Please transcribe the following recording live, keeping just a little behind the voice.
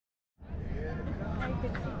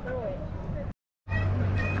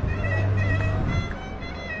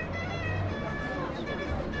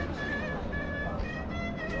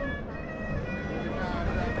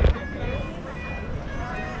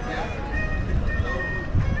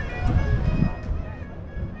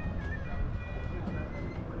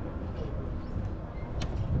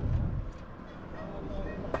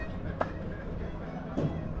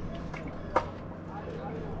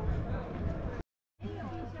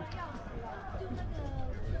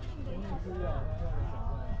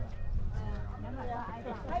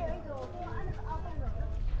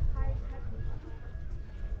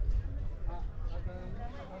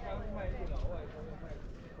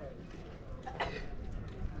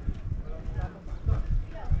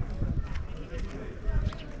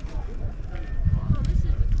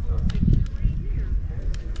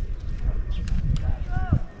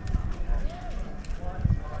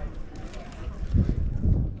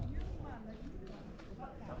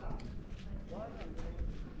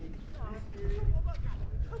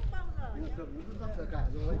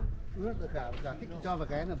Rất là cả thích cho vào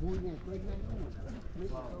cái là vui nha.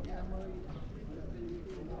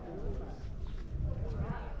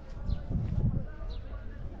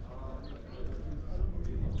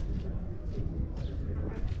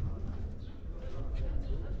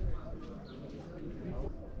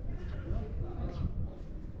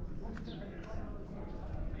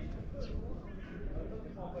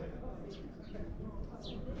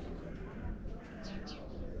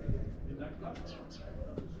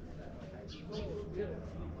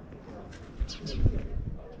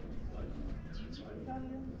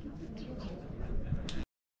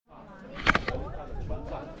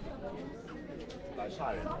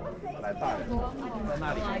来大人，在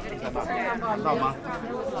那里，在那里，看到吗？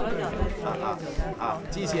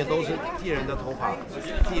这些都是巨人的头发。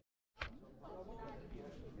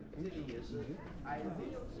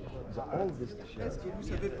Est-ce que vous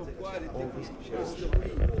savez pourquoi elle était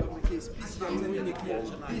fabriquée spécialement uniquement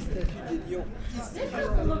des statues des lions ici? Does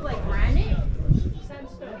it look like granite?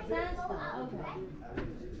 Sandstone. Okay.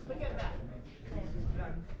 Look at that.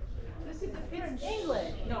 This is the French.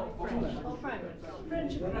 English. No, French. Oh, French.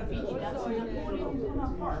 French graffiti. That's Napoleon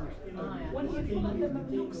Bonaparte. When he followed the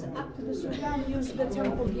Mamluks up to the Sudan, used the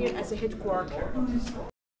temple here as a headquarters.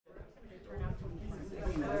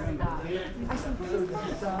 I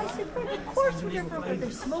said, of course we're going to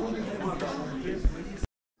they're smoking.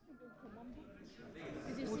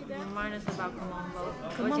 Remind us about Colombo.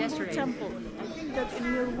 Colombo Temple. I think that in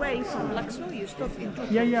your way from Laxo you stopped in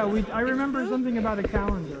Tokyo. Yeah. I remember something about a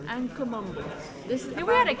calendar. And Colombo. This is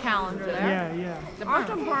We had a calendar there. Yeah. the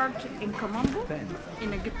bottom part in Colombo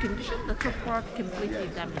in a good condition. The top part completely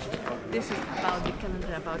damaged. This is about the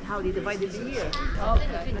calendar, about how they divided the year.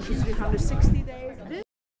 Okay. And 360 days. This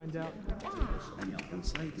Find out. And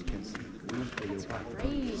inside you can see the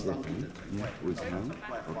with you,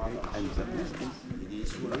 okay, and the distance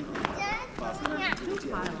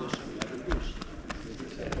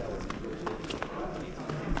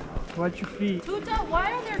Watch your feet. Tuta,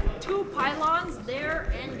 why are there two pylons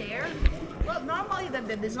there and there? well, normally the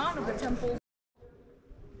design of the temple.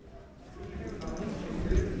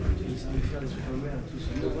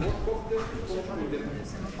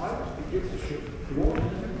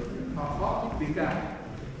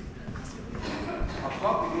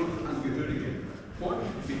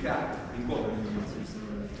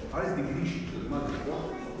 Alles die Griechen, das macht das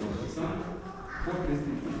Wort,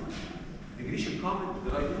 die Griechen kamen,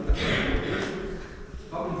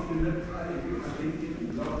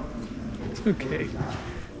 Okay.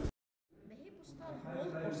 The hypostyle hole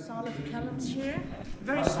or solid columns here,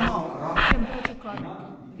 very small. You can go to Karnak.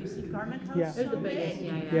 You see Karnak house? Yeah. There's the biggest.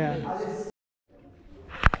 Yeah.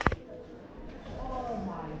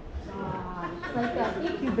 It's like an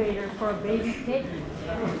incubator for a baby kid.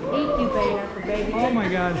 Incubator for baby kid. Oh my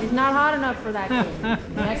God. It's not hot enough for that kid.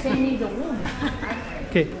 That kid needs a womb.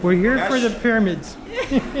 Okay, we're here for the pyramids.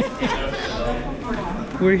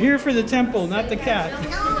 We're here for the temple, not the cat.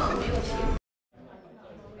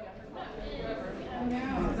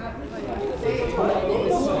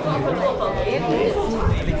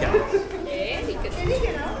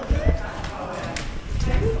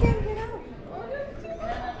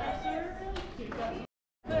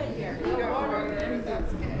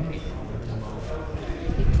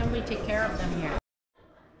 Somebody take care of them here.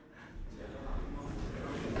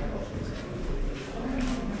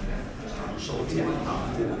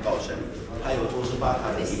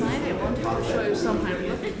 This side I wanted to show you some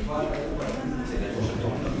hieroglyphics.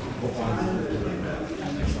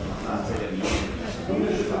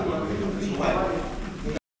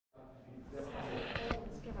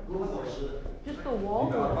 Just the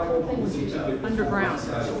wall, or the whole thing was just underground.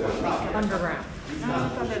 Underground.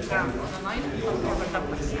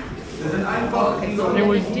 Okay, so they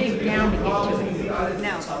would dig down to get to it.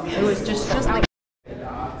 No, it was just like.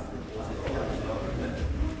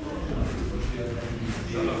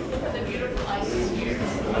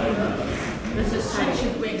 This is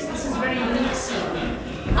sanctuary wings. This is very unique scene.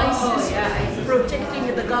 Isis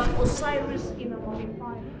protecting the god Osiris in a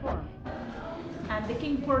mummified form. And the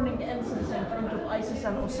king burning the incense in front of Isis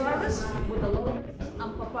and Osiris with the lotus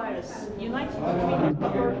and papyrus. United between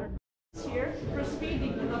the here,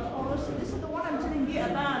 breastfeeding the Horus. This is the one I'm telling you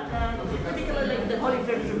about, particularly the Holy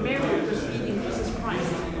Virgin Mary breastfeeding Jesus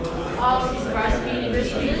Christ. Oh, she's breastfeeding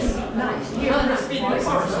Jesus? Nice. Here, breastfeeding the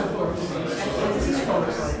Horus, of course. This is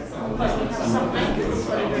Horus. Plus, we have some icons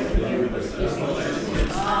for the Virgin Mary breastfeeding.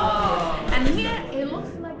 Oh. And here, it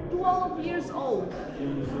looks like 12 years old.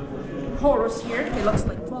 Horus here, he looks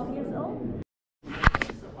like 12 years old. He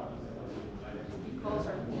calls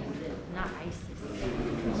her Jesus, not Isis.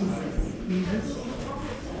 Jesus.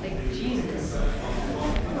 Like Jesus.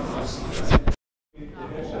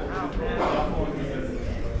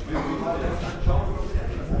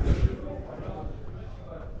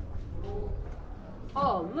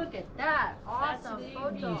 Oh, look at that. Awesome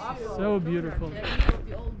photo. So beautiful. The view of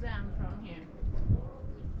the old dam from here.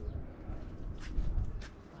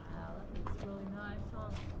 Wow, that looks really nice,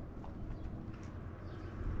 huh?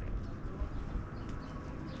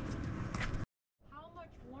 How much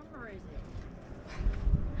warmer is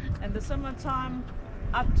it? In the summertime,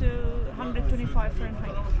 up to 125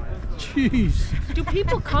 Fahrenheit. Jeez. Do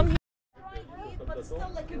people come here? But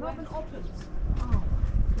still, like, an oven opens. Oh,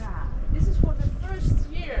 God. This is for the first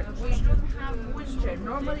year. We don't have winter.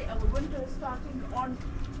 Normally, our winter is starting on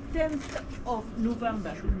 10th of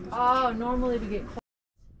November. Oh, normally we get cold.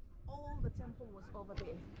 All the temple was over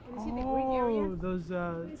there. Can you see the green area? Oh, those,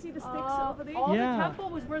 Can you see the sticks over there? All Yeah. the temple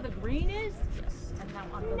was where the green is? Yes. And now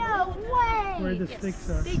on the No way! where the sticks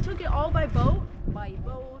are. They took it all by boat? by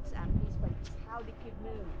boats and piece by piece. How they could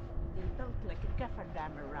move. They built like a cover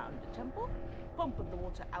dam around the temple, pumped the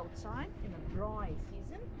water outside in a dry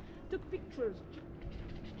season, took pictures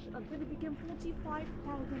until it became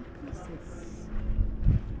 45,000 pieces.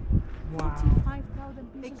 Wow.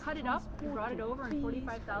 45,000 pieces. They cut it up and brought it over in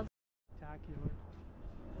 45,000. Spectacular.